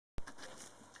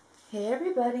Hey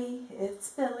everybody,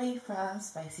 it's Billy from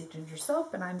Spicy Ginger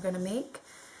Soap, and I'm going to make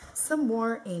some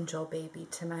more Angel Baby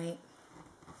tonight.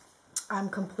 I'm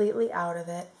completely out of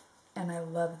it, and I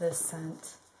love this scent. It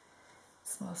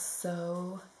smells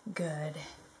so good.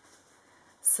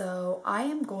 So I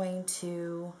am going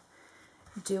to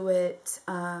do it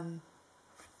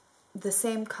the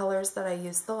same colors that I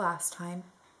used the last time,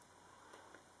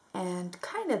 and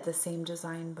kind of the same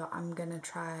design, but I'm going to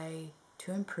try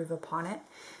to improve upon it.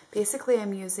 Basically,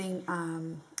 I'm using,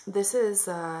 this is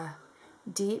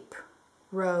Deep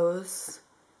Rose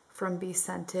from Be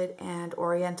Scented and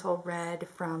Oriental Red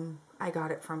from, I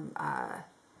got it from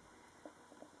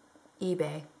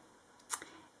eBay.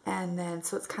 And then,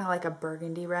 so it's kind of like a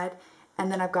burgundy red.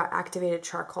 And then I've got activated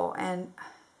charcoal. And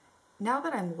now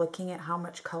that I'm looking at how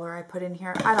much color I put in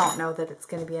here, I don't know that it's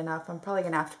going to be enough. I'm probably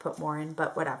going to have to put more in,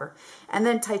 but whatever. And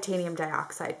then titanium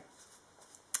dioxide.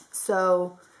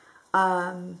 So,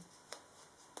 and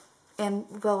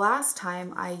the last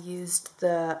time I used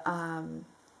the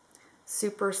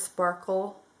Super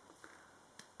Sparkle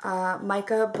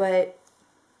mica, but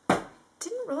it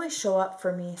didn't really show up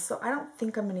for me, so I don't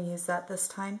think I'm going to use that this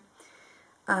time.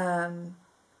 And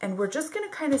we're just going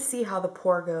to kind of see how the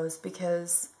pour goes,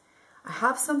 because I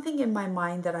have something in my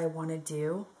mind that I want to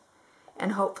do,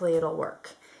 and hopefully it'll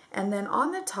work. And then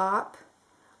on the top,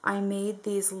 I made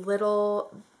these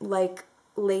little, like,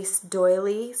 lace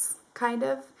doilies, kind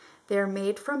of. They're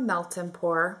made from Melt and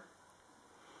Pour.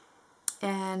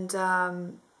 And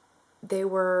they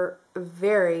were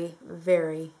very,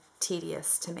 very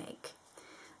tedious to make.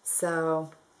 So,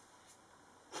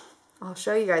 I'll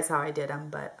show you guys how I did them,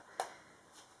 but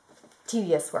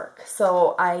tedious work.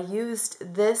 So, I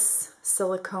used this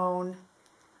silicone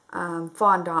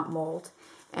fondant mold,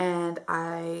 and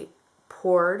I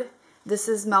poured. This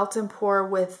is Melt and Pour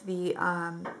with the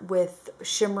with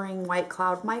shimmering white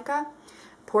cloud mica.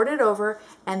 Poured it over,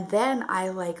 and then I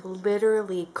like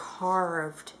literally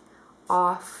carved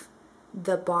off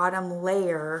the bottom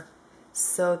layer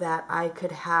so that I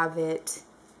could have it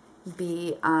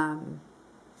be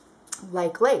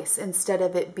like lace, instead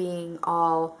of it being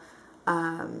all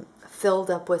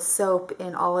filled up with soap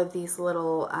in all of these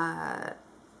little I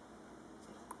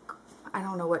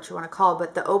don't know what you want to call it,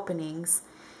 but the openings.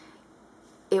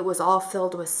 It was all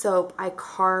filled with soap. I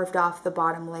carved off the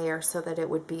bottom layer so that it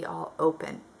would be all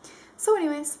open. So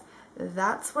anyways,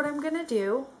 that's what I'm going to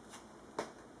do.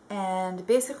 And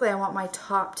basically I want my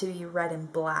top to be red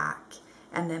and black,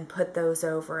 and then put those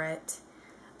over it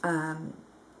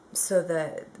so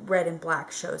the red and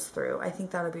black shows through. I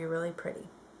think that'll be really pretty.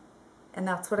 And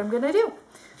that's what I'm going to do.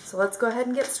 So let's go ahead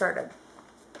and get started.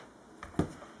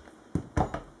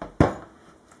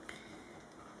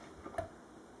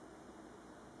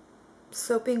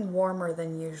 Soaping warmer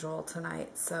than usual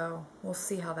tonight, so we'll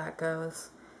see how that goes.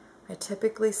 I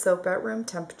typically soap at room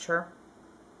temperature.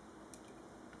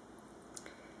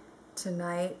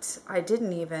 Tonight, I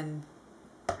didn't even,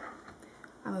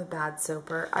 I'm a bad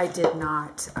soaper. I did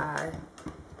not, I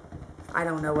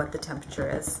don't know what the temperature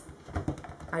is.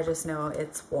 I just know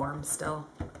it's warm still.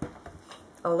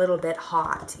 A little bit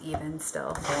hot even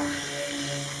still.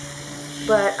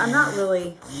 But I'm not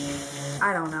really,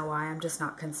 I don't know why, I'm just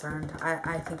not concerned.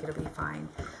 I think it'll be fine.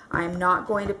 I'm not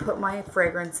going to put my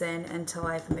fragrance in until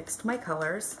I've mixed my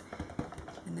colors.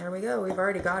 And there we go, we've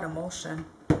already got emulsion.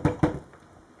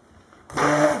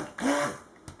 I'm going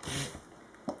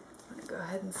to go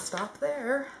ahead and stop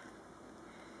there.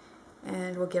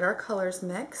 And we'll get our colors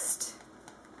mixed.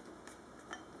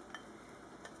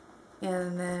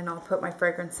 And then I'll put my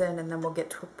fragrance in, and then we'll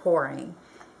get to pouring.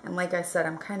 And like I said,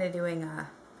 I'm kind of doing a,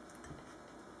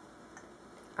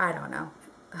 I don't know,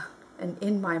 an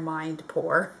in my mind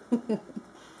pour.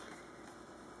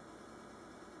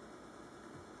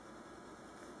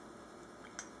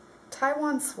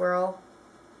 Taiwan Swirl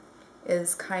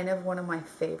is kind of one of my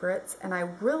favorites, and I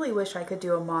really wish I could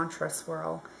do a Mantra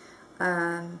Swirl,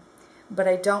 but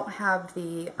I don't have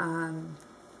the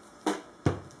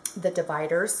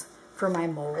dividers for my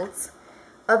molds.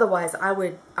 Otherwise,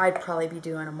 I'd probably be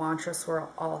doing a Mantra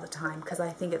Swirl all the time, because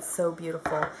I think it's so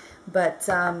beautiful. But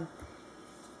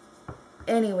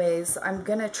anyways, I'm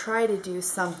going to try to do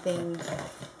something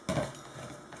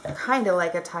kind of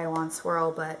like a Taiwan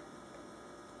Swirl, but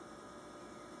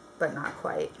not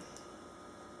quite.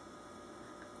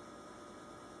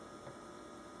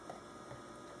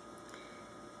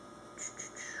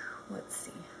 Let's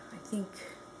see. I think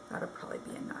that'll probably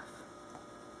be enough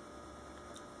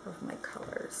of my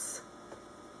colors.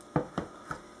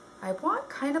 I want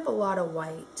kind of a lot of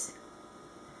white.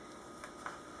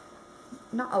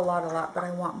 Not a lot, but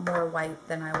I want more white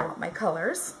than I want my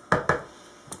colors.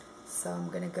 So I'm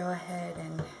going to go ahead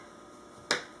and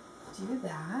do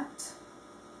that.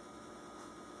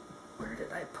 Where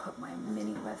did I put my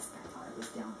mini whisk? I thought it was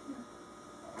down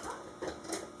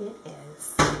here. It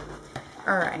is.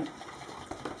 All right.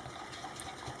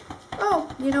 Oh,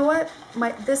 you know what?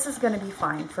 This is going to be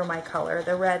fine for my color.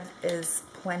 The red is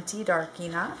plenty dark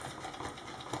enough.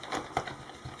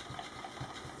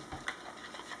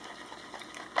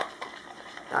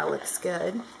 That looks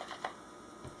good.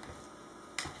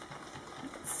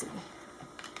 Let's see.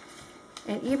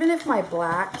 And even if my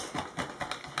black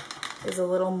is a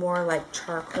little more like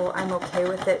charcoal, I'm okay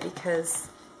with it because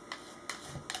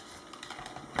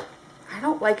I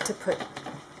don't like to put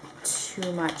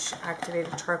too much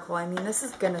activated charcoal. I mean, this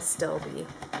is going to still be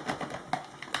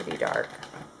pretty dark.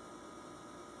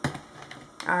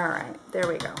 Alright, there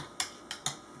we go.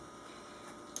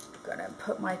 I'm going to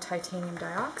put my titanium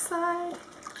dioxide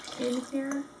in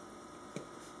here.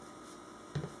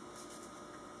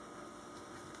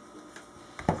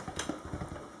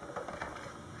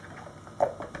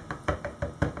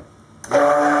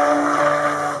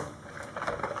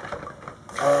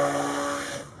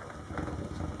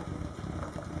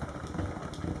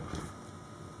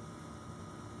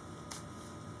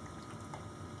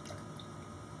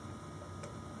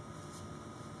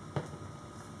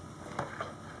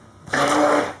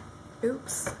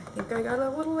 Oops, I think I got a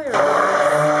little error.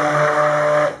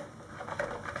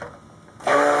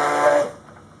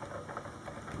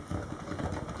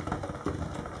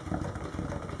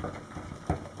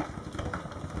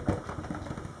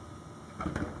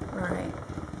 Right.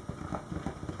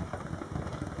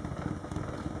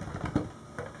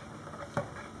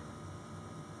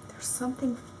 There's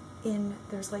something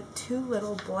there's like 2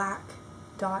 little black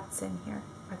dots in here.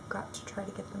 I've got to try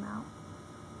to get them out.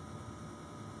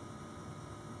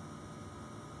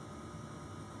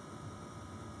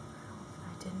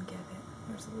 Didn't get it.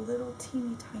 There's a little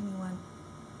teeny tiny one.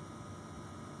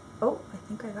 Oh, I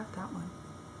think I got that one.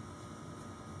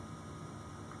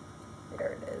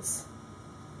 There it is.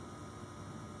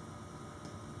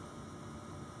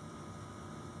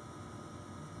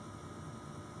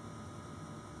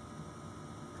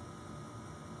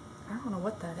 I don't know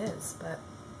what that is, but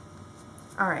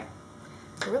alright.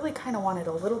 I really kind of want it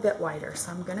a little bit whiter,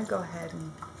 so I'm going to go ahead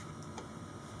and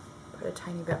put a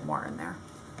tiny bit more in there.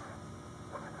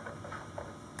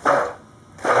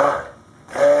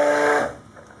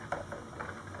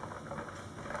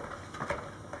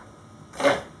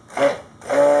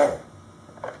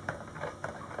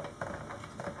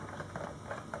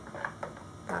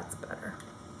 That's better.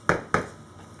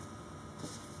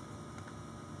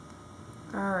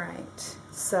 Alright,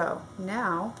 so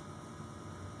now,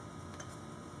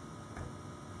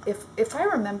 if I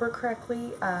remember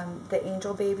correctly, the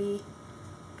Angel Baby,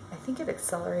 I think it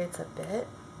accelerates a bit.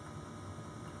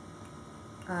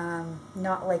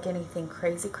 Not like anything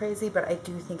crazy, but I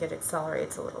do think it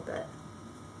accelerates a little bit.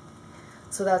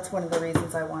 So that's one of the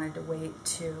reasons I wanted to wait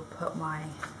to put my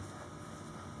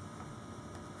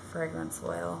fragrance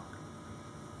oil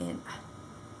in.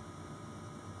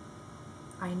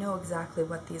 I know exactly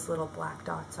what these little black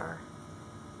dots are.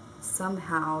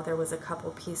 Somehow there was a couple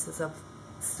pieces of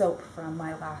soap from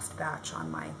my last batch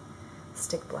on my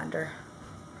stick blender.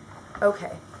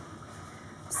 Okay,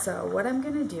 so what I'm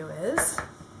going to do is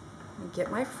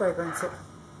get my fragrance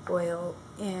oil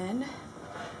in,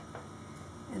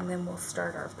 and then we'll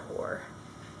start our pour.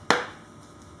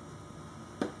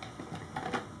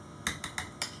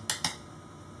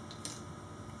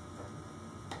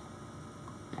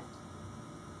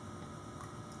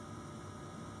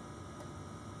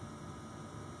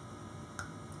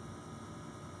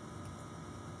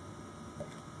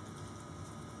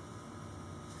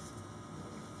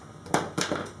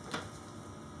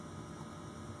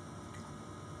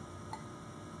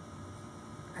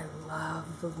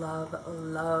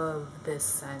 Love this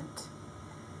scent.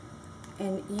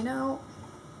 And you know,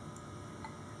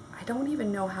 I don't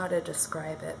even know how to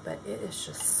describe it, but it is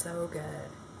just so good.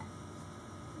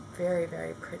 Very,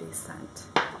 very pretty scent.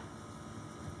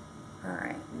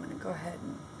 Alright, I'm going to go ahead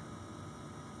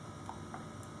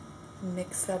and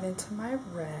mix that into my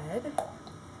red.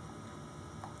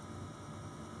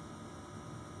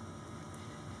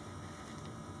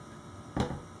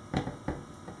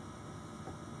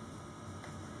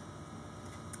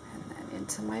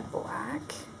 To my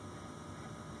black.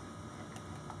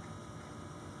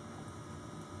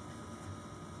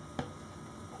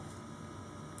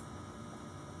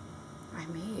 I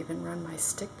may even run my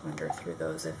stick blender through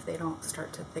those if they don't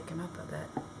start to thicken up a bit.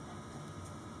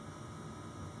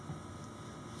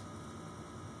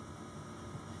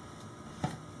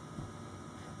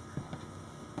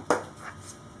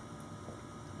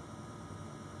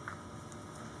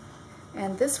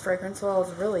 And this fragrance oil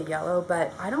is really yellow,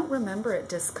 but I don't remember it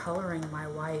discoloring my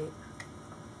white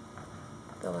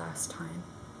the last time.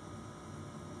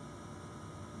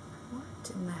 What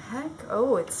in the heck?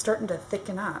 Oh, it's starting to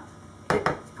thicken up. It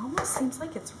almost seems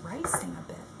like it's ricing a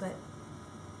bit, but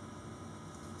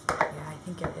yeah, I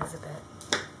think it is a bit.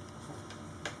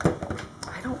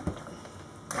 I don't...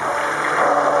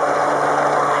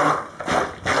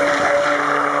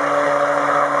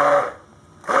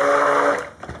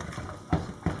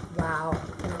 Wow,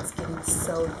 it's getting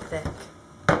so thick.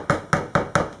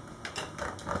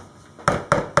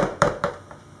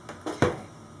 Okay,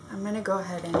 I'm gonna go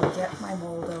ahead and get my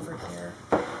mold over here.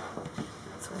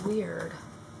 It's weird.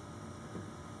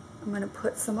 I'm gonna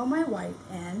put some of my white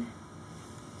in.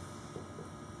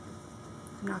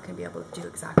 I'm not going to be able to do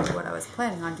exactly what I was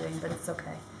planning on doing, but it's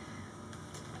okay.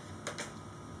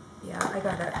 Yeah, I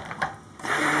gotta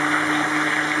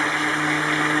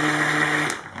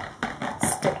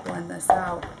stick blend this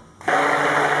out.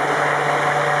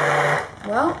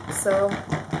 Well, so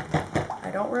I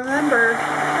don't remember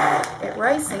it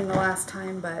ricing the last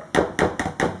time, but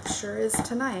it sure is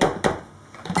tonight.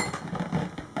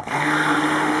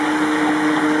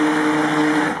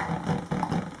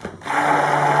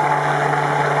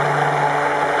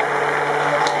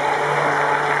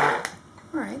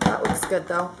 Good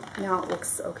though. Now it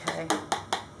looks okay.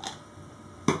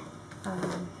 I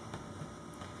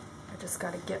just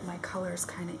got to get my colors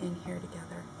kind of in here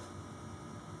together.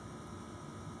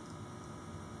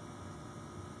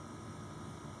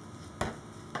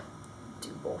 Do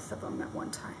both of them at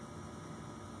one time.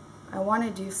 I want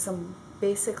to do some,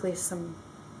 basically some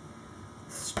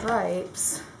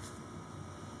stripes.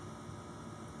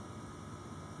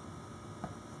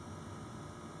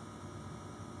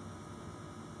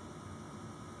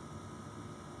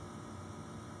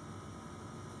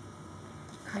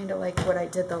 Kind of like what I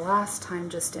did the last time,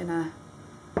 just in a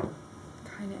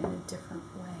kind of in a different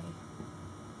way.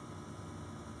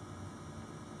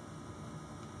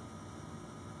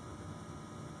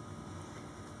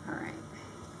 All right,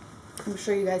 I'm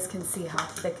sure you guys can see how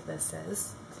thick this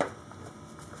is.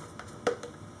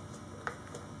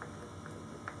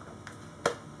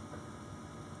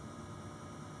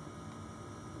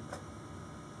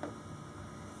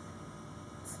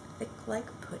 It's thick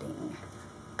like pudding.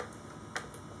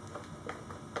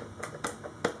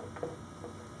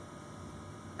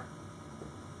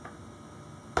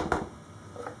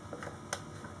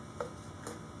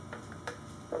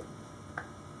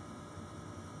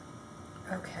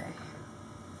 Okay.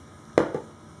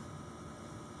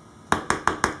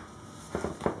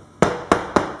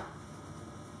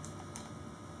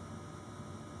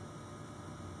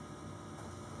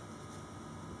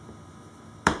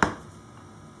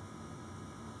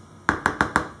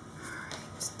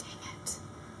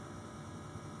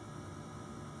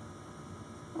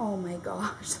 Oh my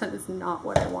gosh, that is not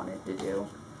what I wanted to do.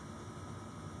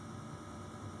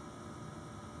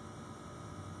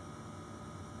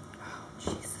 Oh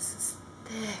jeez, this is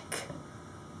thick.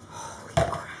 Holy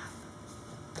crap.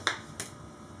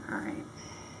 Alright.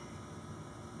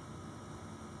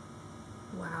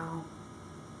 Wow.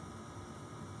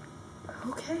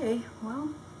 Okay, well,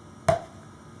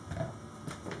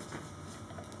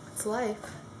 it's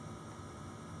life.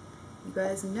 You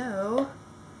guys know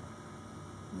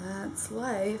that's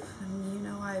life, and you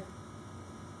know I've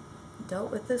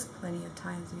dealt with this plenty of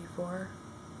times before.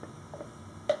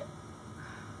 Oh,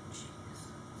 jeez.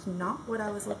 It's not what I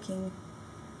was looking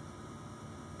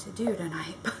to do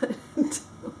tonight, but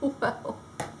well,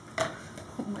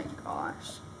 oh my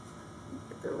gosh.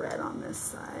 Get the red on this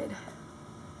side.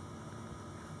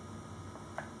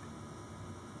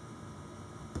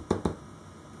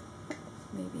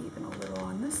 Maybe even a little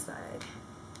on this side.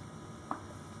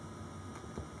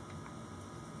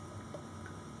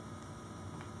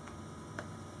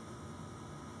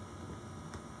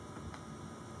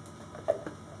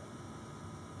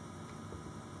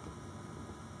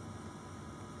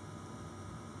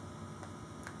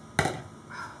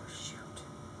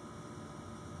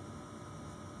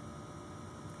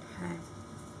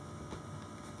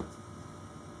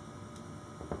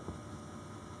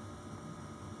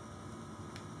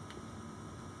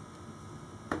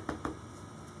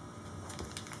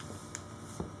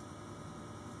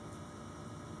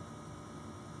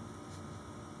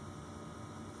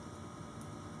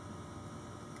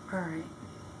 Alright,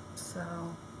 so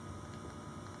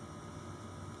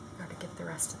got to get the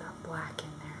rest of that black in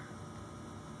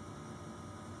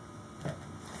there.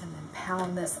 And then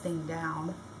pound this thing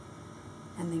down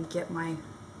and then get my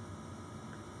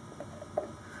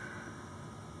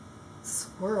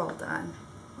swirl done.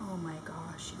 Oh my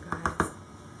gosh, you guys.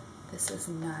 This is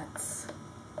nuts.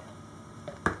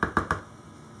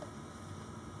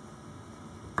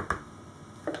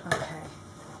 Okay.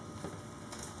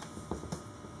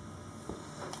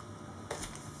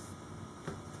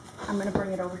 I'm going to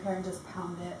bring it over here and just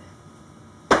pound it.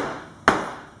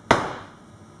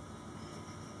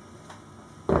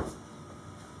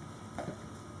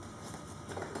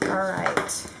 All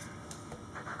right.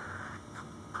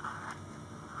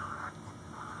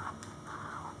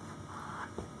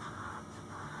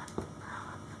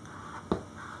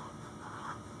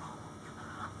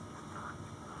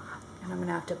 And I'm going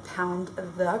to have to pound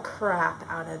the crap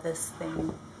out of this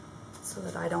thing so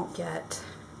that I don't get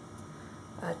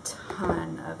a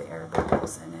ton of air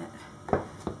bubbles in it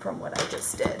from what I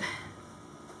just did.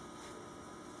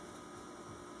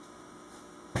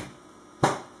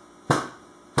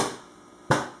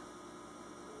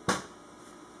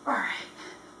 Alright.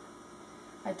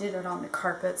 I did it on the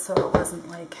carpet so it wasn't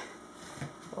like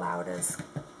loud as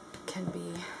can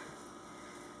be.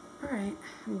 Alright,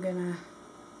 I'm gonna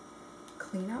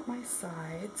clean up my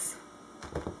sides.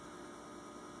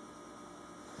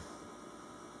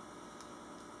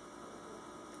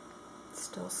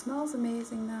 Still smells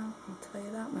amazing though, I'll tell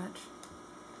you that much.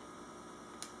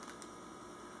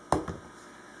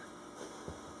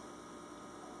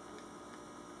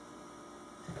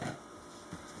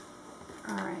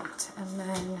 Alright,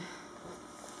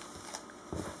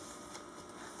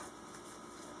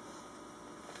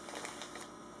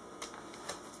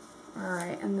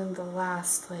 and then the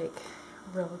last like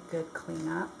real good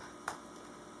cleanup.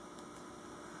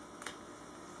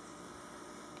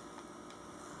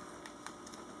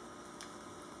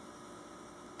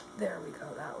 There we go,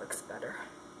 that looks better.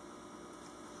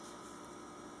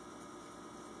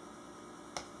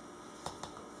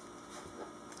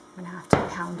 I'm gonna have to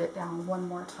pound it down one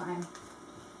more time.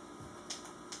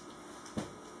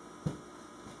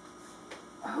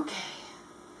 Okay.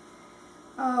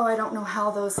 Oh, I don't know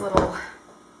how those little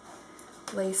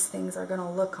lace things are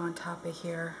gonna look on top of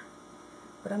here,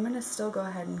 but I'm gonna still go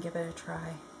ahead and give it a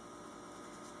try.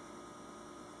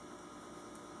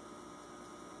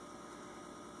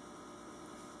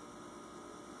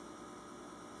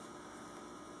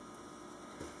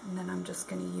 And then I'm just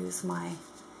going to use my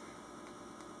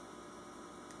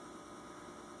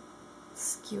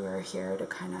skewer here to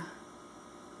kind of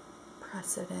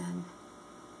press it in.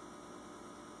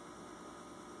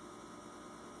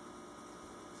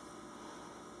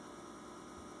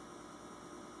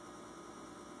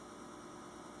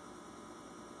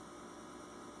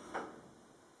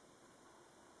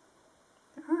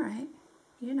 All right,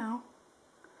 you know,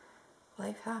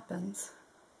 life happens.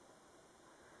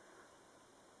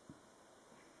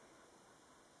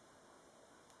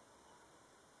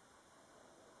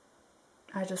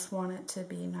 I just want it to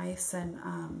be nice and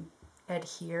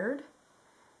adhered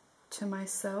to my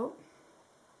soap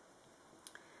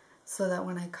so that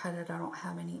when I cut it I don't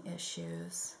have any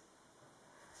issues.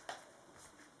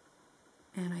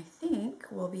 And I think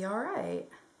we'll be all right.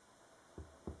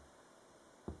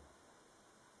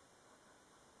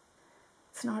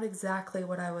 It's not exactly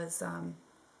what I was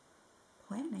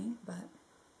planning,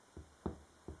 but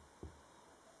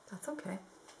that's okay.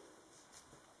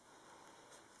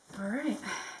 All right,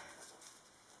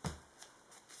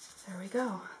 there we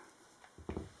go.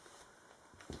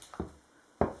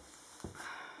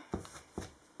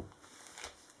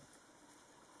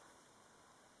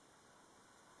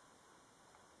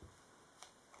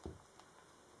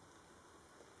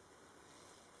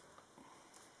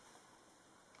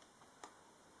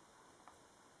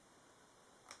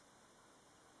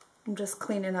 I'm just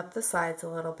cleaning up the sides a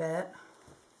little bit.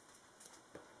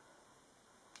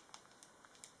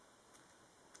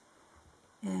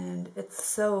 And it's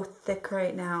so thick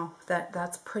right now that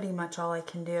that's pretty much all I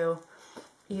can do,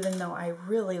 even though I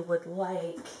really would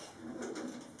like,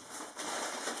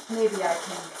 maybe I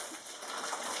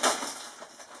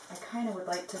kind of would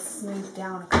like to smooth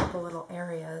down a couple little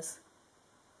areas.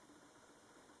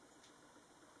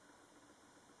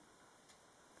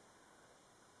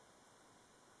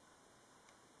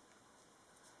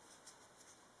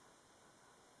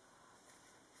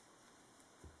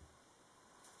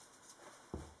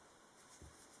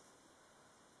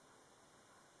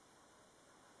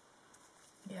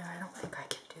 Yeah, I don't think I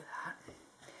can do that.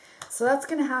 So that's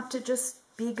going to have to just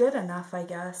be good enough, I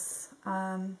guess.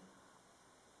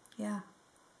 Yeah.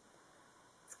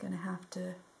 It's going to have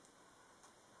to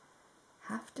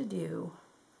do.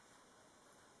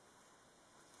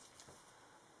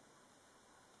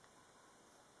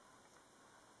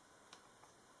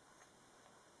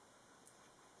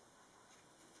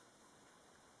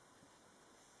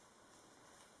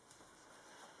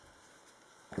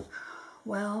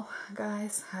 Well,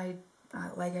 guys,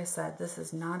 like I said, this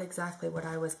is not exactly what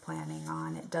I was planning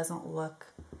on. It doesn't look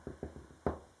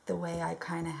the way I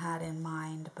kind of had in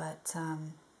mind, but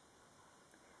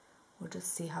we'll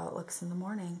just see how it looks in the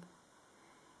morning.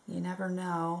 You never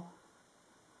know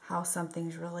how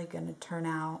something's really going to turn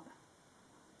out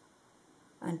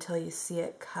until you see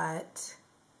it cut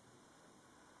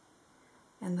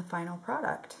and the final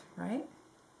product, right?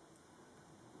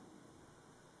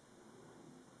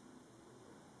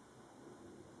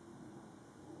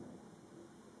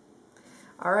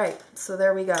 All right, so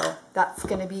there we go. That's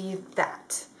going to be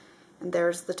that. And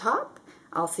there's the top.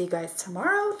 I'll see you guys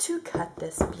tomorrow to cut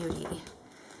this beauty.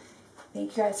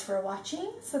 Thank you guys for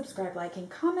watching. Subscribe, like, and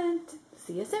comment.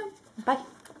 See you soon. Bye.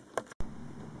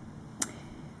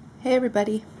 Hey,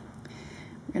 everybody.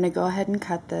 We're going to go ahead and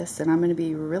cut this, and I'm going to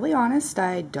be really honest.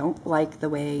 I don't like the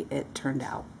way it turned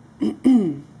out.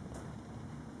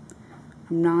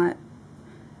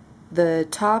 The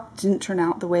top didn't turn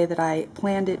out the way that I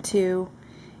planned it to,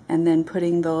 and then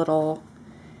putting the little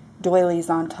doilies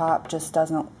on top just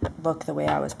doesn't look the way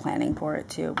I was planning for it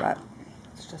to, but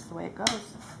it's just the way it goes.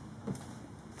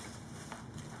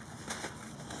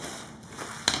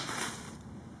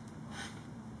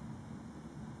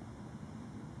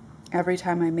 Every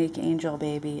time I make Angel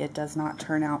Baby, it does not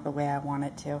turn out the way I want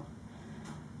it to.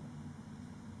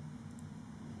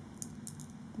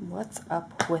 What's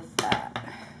up with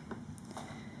that?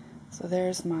 So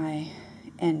there's my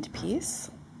end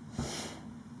piece.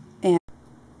 And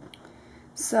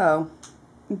so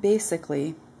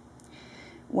basically,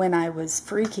 when I was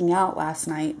freaking out last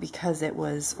night because it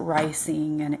was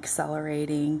ricing and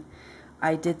accelerating,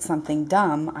 I did something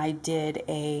dumb. I did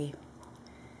a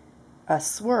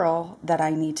swirl that I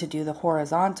need to do the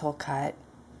horizontal cut,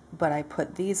 but I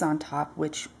put these on top,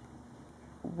 which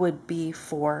would be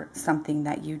for something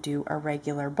that you do a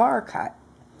regular bar cut.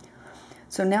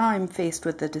 So now I'm faced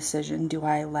with the decision, do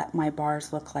I let my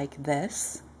bars look like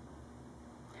this,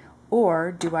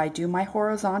 or do I do my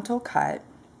horizontal cut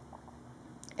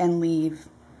and leave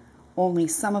only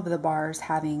some of the bars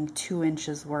having 2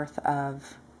 inches worth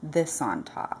of this on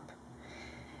top?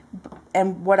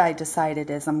 And what I decided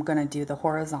is I'm going to do the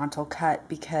horizontal cut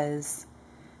because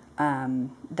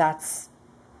that's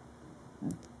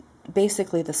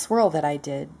basically the swirl that I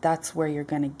did. That's where you're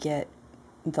going to get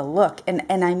the look.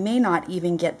 And I may not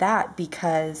even get that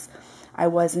because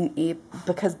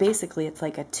because basically it's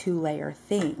like a 2-layer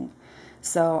thing.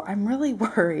 So I'm really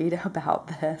worried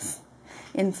about this.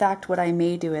 In fact, what I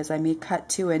may do is I may cut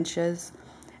 2 inches,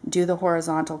 do the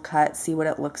horizontal cut, see what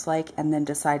it looks like, and then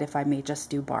decide if I may just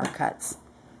do bar cuts.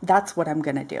 That's what I'm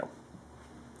going to do.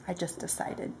 I just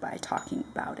decided by talking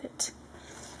about it.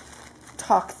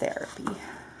 Talk therapy.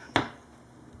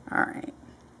 All right.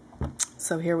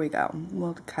 So here we go.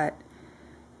 We'll cut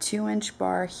 2-inch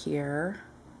bar here.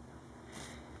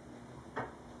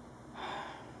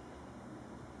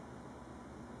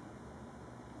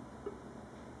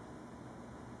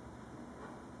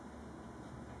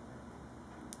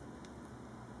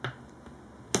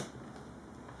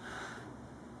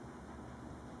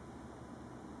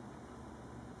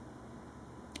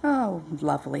 Oh,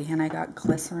 lovely. And I got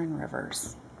Glycerin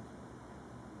Rivers.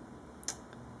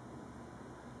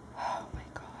 Oh my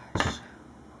gosh.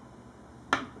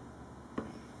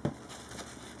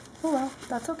 Oh well,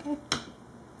 that's okay.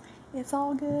 It's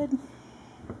all good.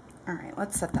 All right,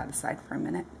 let's set that aside for a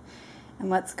minute. And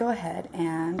let's go ahead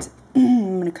and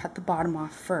I'm going to cut the bottom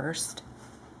off first.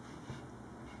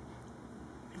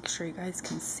 Make sure you guys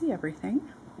can see everything.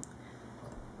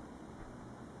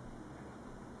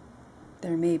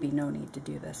 There may be no need to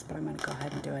do this, but I'm going to go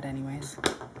ahead and do it anyways.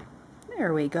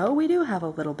 There we go. We do have a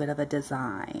little bit of a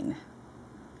design.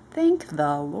 Thank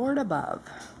the Lord above.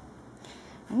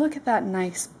 And look at that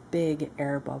nice big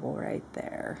air bubble right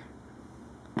there.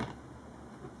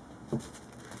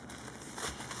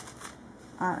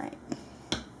 All right.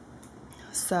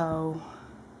 So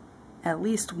at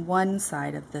least one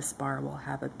side of this bar will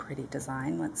have a pretty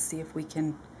design. Let's see if we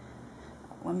can,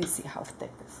 let me see how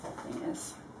thick this whole thing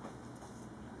is.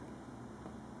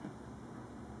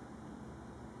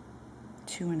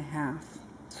 2.5,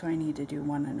 so I need to do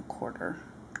 1 1/4.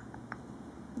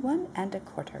 1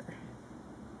 1/4.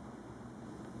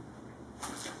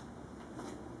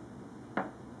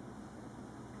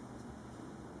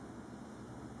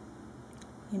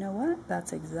 You know what?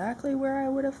 That's exactly where I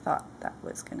would have thought that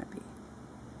was going to be.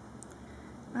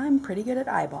 I'm pretty good at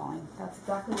eyeballing. That's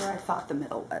exactly where I thought the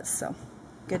middle was, so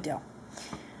good deal.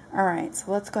 All right, so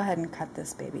let's go ahead and cut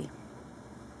this baby.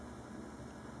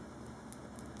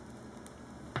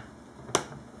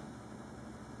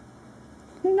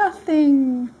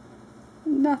 Nothing.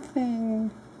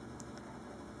 Nothing.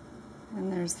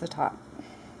 And there's the top.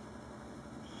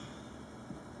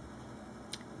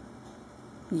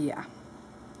 Yeah.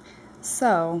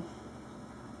 So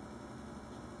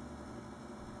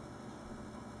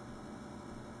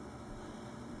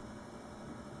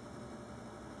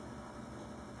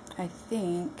I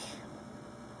think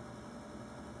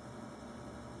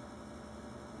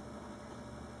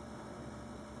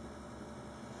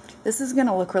this is going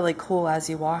to look really cool as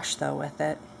you wash though with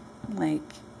it. Like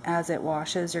as it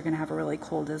washes, you're going to have a really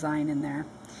cool design in there.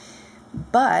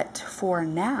 But for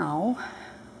now,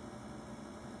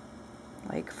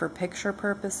 like for picture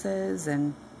purposes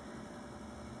and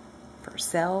for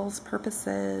sales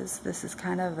purposes, this is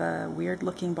kind of a weird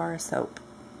looking bar of soap.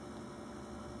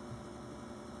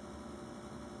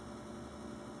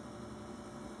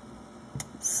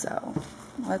 So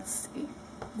let's see,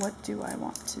 what do I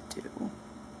want to do?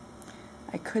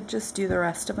 I could just do the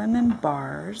rest of them in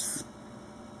bars.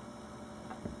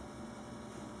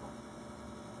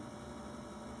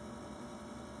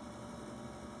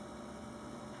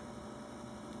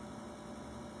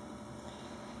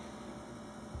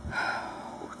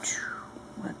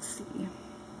 Let's see.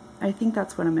 I think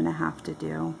that's what I'm going to have to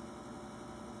do.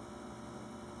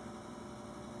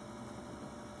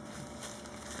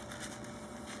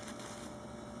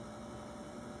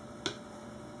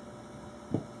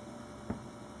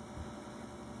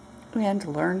 And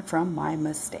learn from my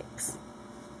mistakes.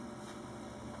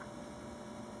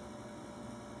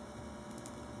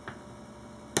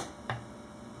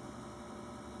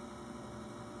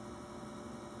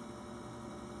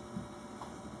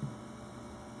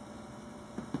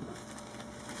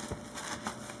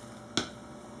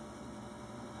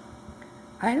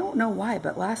 I don't know why,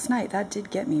 but last night that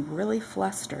did get me really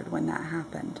flustered when that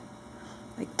happened.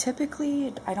 Like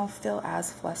typically I don't feel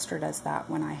as flustered as that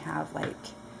when I have like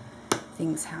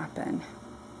things happen.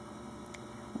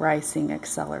 Rising,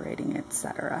 accelerating,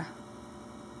 etc.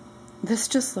 This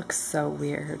just looks so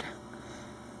weird.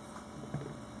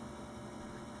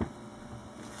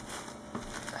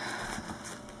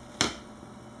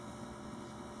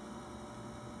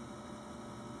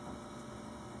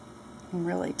 I'm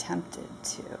really tempted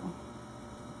to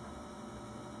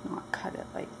not cut it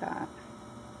like that.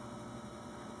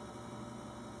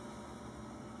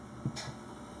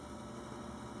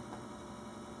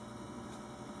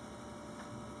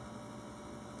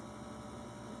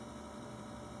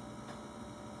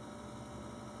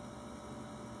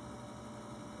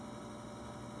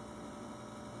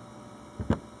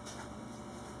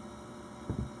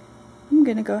 I'm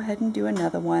going to go ahead and do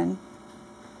another one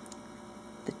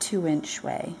the 2-inch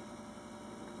way.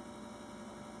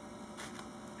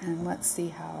 And let's see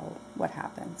what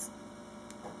happens.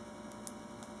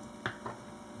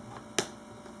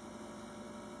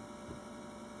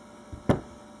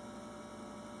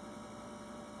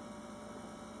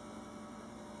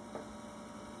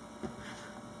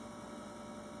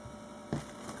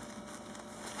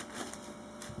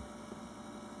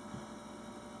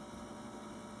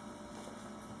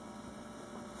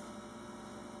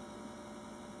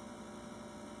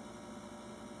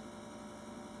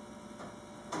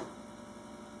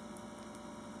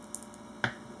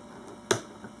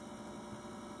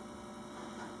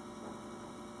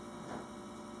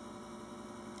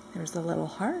 There's a little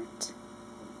heart.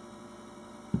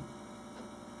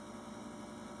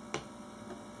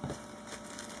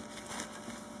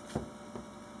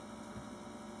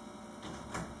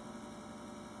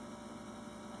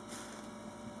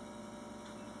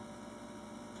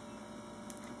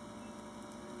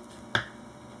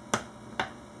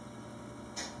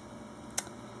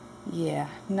 Yeah,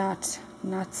 not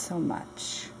so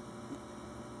much.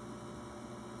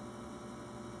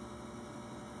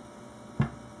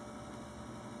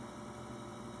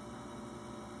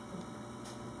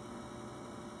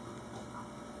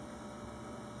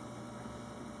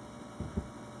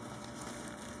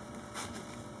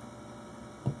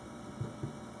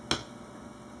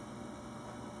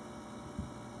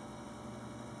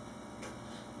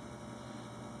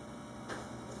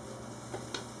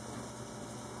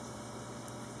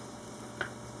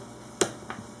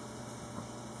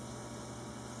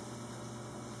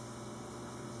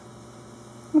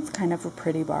 It's kind of a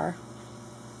pretty bar.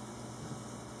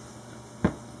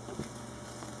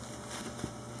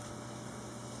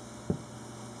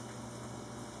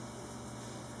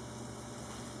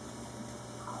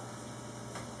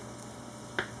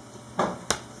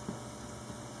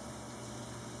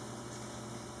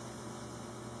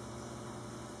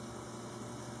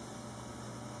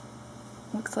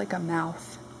 Looks like a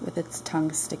mouth with its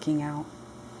tongue sticking out.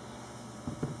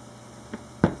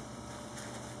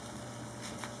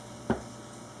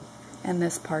 and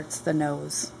this part's the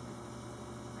nose.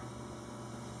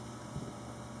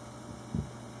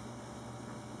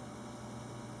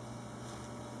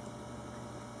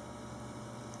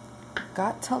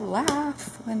 Got to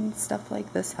laugh when stuff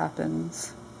like this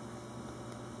happens.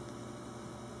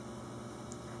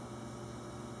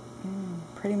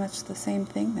 Pretty much the same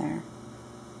thing there.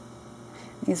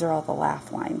 These are all the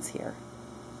laugh lines here.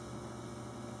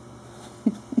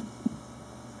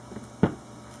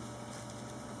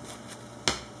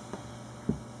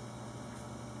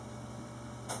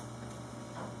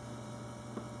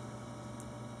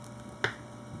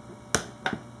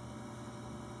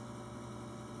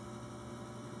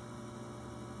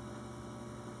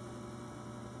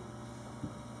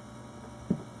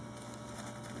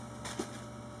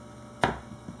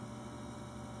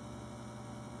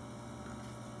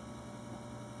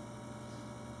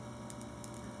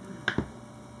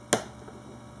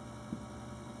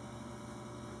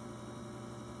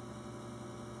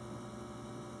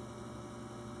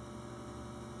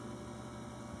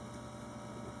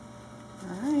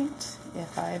 Alright,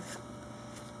 if I've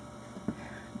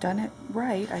done it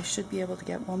right, I should be able to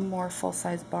get one more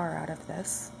full-size bar out of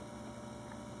this.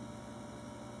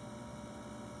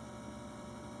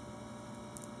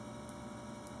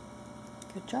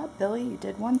 Good job, Billy. You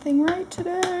did one thing right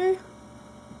today.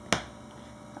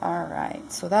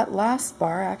 Alright, so that last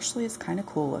bar actually is kind of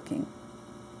cool looking.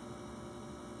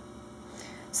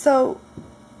 So,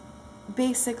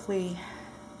 basically,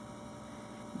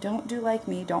 don't do like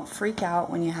me. Don't freak out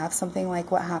when you have something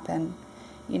like what happened.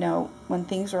 You know, when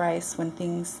things rise, when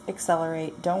things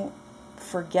accelerate, don't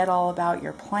forget all about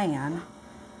your plan,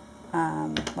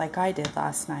 like I did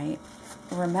last night.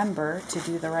 Remember to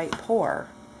do the right pour.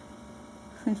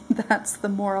 That's the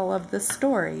moral of the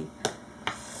story.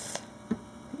 A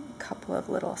couple of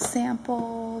little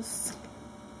samples.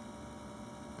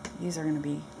 These are going to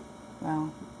be,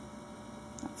 well,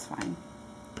 that's fine.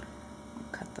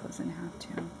 I'll cut those in half too.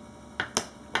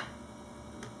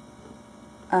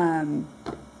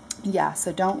 Yeah,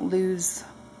 so don't lose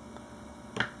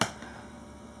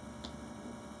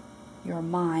your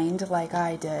mind like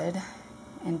I did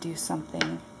and do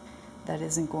something that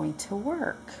isn't going to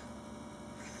work.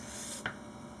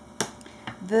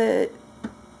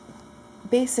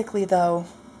 Basically though,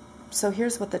 so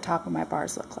here's what the top of my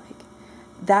bars look like.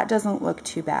 That doesn't look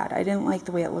too bad. I didn't like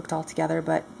the way it looked all together,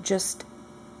 but just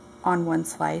on one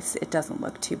slice, it doesn't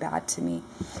look too bad to me.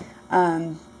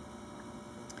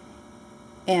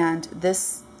 And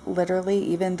this literally,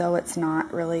 even though it's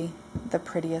not really the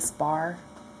prettiest bar,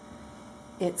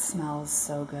 it smells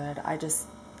so good. I just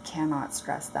cannot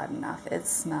stress that enough. It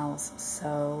smells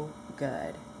so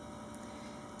good.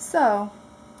 So,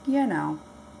 you know,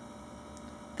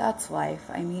 that's life.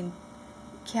 I mean,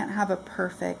 can't have a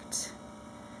perfect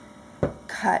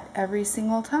cut every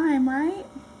single time, right?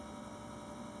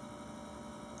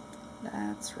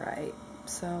 That's right.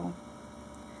 So,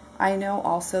 I know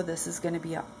also this is going to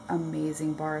be an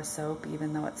amazing bar of soap,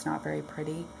 even though it's not very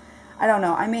pretty. I don't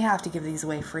know. I may have to give these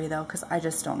away free, though, because I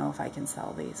just don't know if I can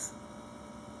sell these.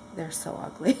 They're so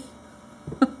ugly.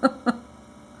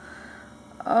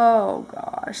 Oh,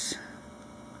 gosh.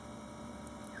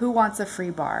 Who wants a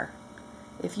free bar?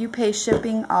 If you pay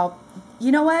shipping,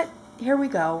 you know what? Here we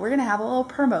go. We're going to have a little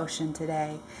promotion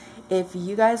today. If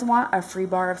you guys want a free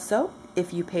bar of soap,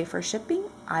 if you pay for shipping,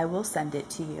 I will send it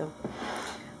to you.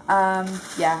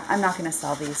 Yeah, I'm not going to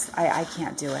sell these. I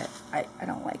can't do it. I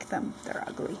don't like them. They're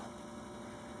ugly.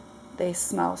 They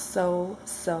smell so,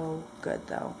 so good,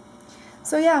 though.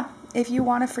 So, yeah, if you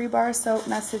want a free bar of soap,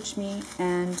 message me.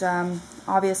 And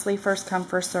obviously, first come,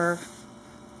 first serve.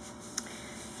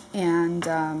 And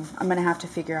I'm going to have to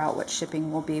figure out what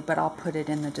shipping will be, but I'll put it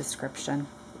in the description.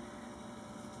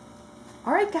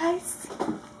 Alright, guys.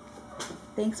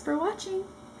 Thanks for watching.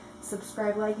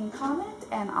 Subscribe, like, and comment,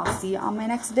 and I'll see you on my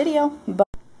next video. Bye.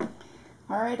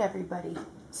 Alright, everybody.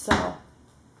 So,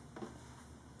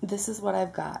 this is what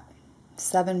I've got.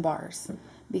 7 bars.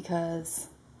 Because,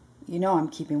 you know I'm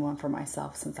keeping one for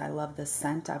myself since I love this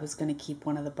scent. I was going to keep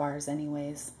one of the bars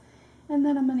anyways. And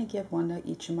then I'm going to give one to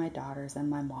each of my daughters and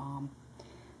my mom.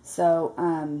 So,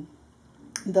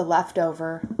 the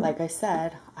leftover, like I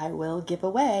said, I will give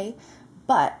away.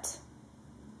 But,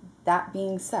 that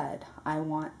being said, I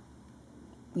want,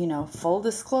 you know, full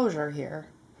disclosure here.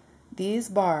 These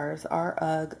bars are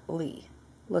ugly.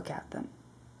 Look at them.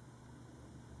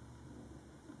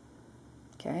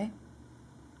 Okay?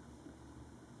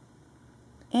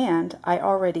 And I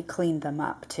already cleaned them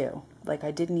up too. Like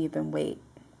I didn't even wait.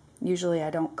 Usually I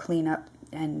don't clean up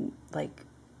and like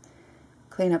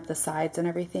clean up the sides and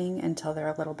everything until they're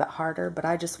a little bit harder, but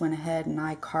I just went ahead and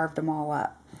I carved them all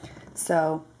up.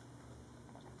 So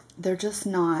they're just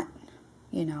not,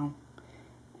 you know,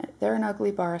 they're an ugly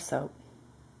bar of soap.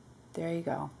 There you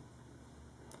go.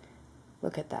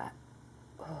 Look at that.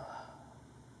 Oh.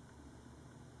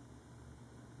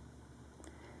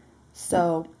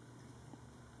 So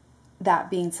that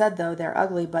being said, though, they're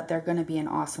ugly, but they're going to be an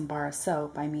awesome bar of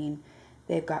soap. I mean,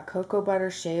 they've got cocoa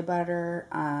butter, shea butter,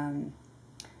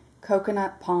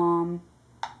 coconut palm,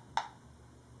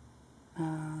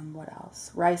 what else?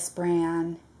 Rice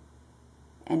bran,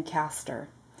 and castor.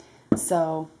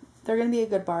 So they're going to be a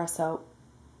good bar of soap.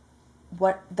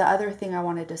 What the other thing I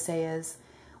wanted to say is,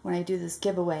 when I do this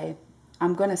giveaway,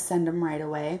 I'm going to send them right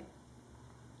away.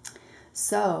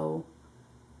 So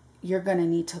you're going to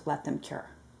need to let them cure.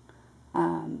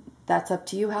 That's up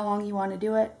to you how long you want to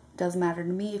do it. Doesn't matter to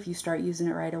me if you start using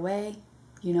it right away.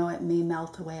 You know, it may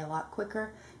melt away a lot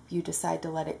quicker. If you decide to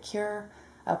let it cure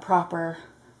a proper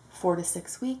 4 to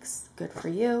 6 weeks, good for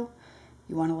you.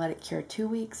 You want to let it cure 2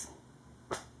 weeks,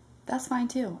 that's fine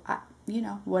too. You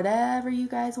know, whatever you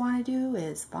guys want to do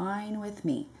is fine with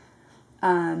me.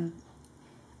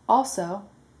 Also,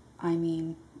 I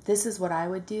mean, this is what I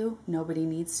would do. Nobody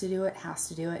needs to do it, has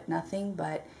to do it, nothing.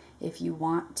 But if you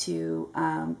want to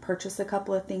purchase a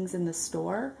couple of things in the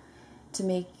store to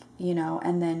make, you know,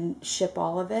 and then ship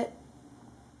all of it,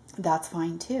 that's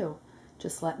fine too.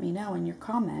 Just let me know in your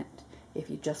comment. If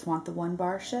you just want the 1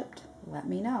 bar shipped, let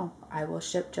me know. I will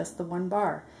ship just the 1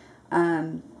 bar.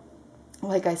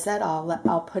 Like I said,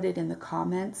 I'll put it in the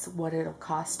comments what it'll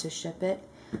cost to ship it.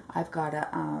 I've got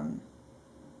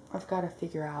to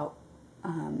figure out.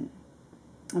 I'm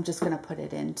just going to put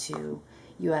it into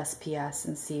USPS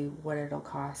and see what it'll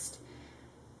cost.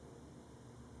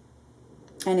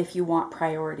 And if you want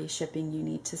priority shipping, you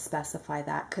need to specify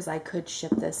that, because I could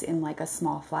ship this in like a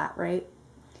small flat rate.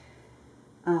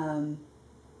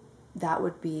 That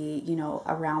would be, you know,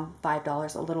 around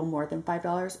 $5, a little more than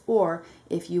 $5. Or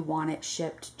if you want it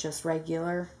shipped just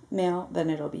regular mail, then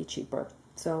it'll be cheaper.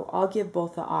 So I'll give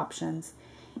both the options,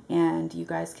 and you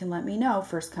guys can let me know.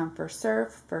 First come, first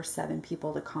serve. First 7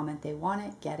 people to comment they want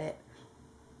it, get it.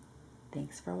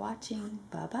 Thanks for watching.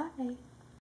 Bye-bye.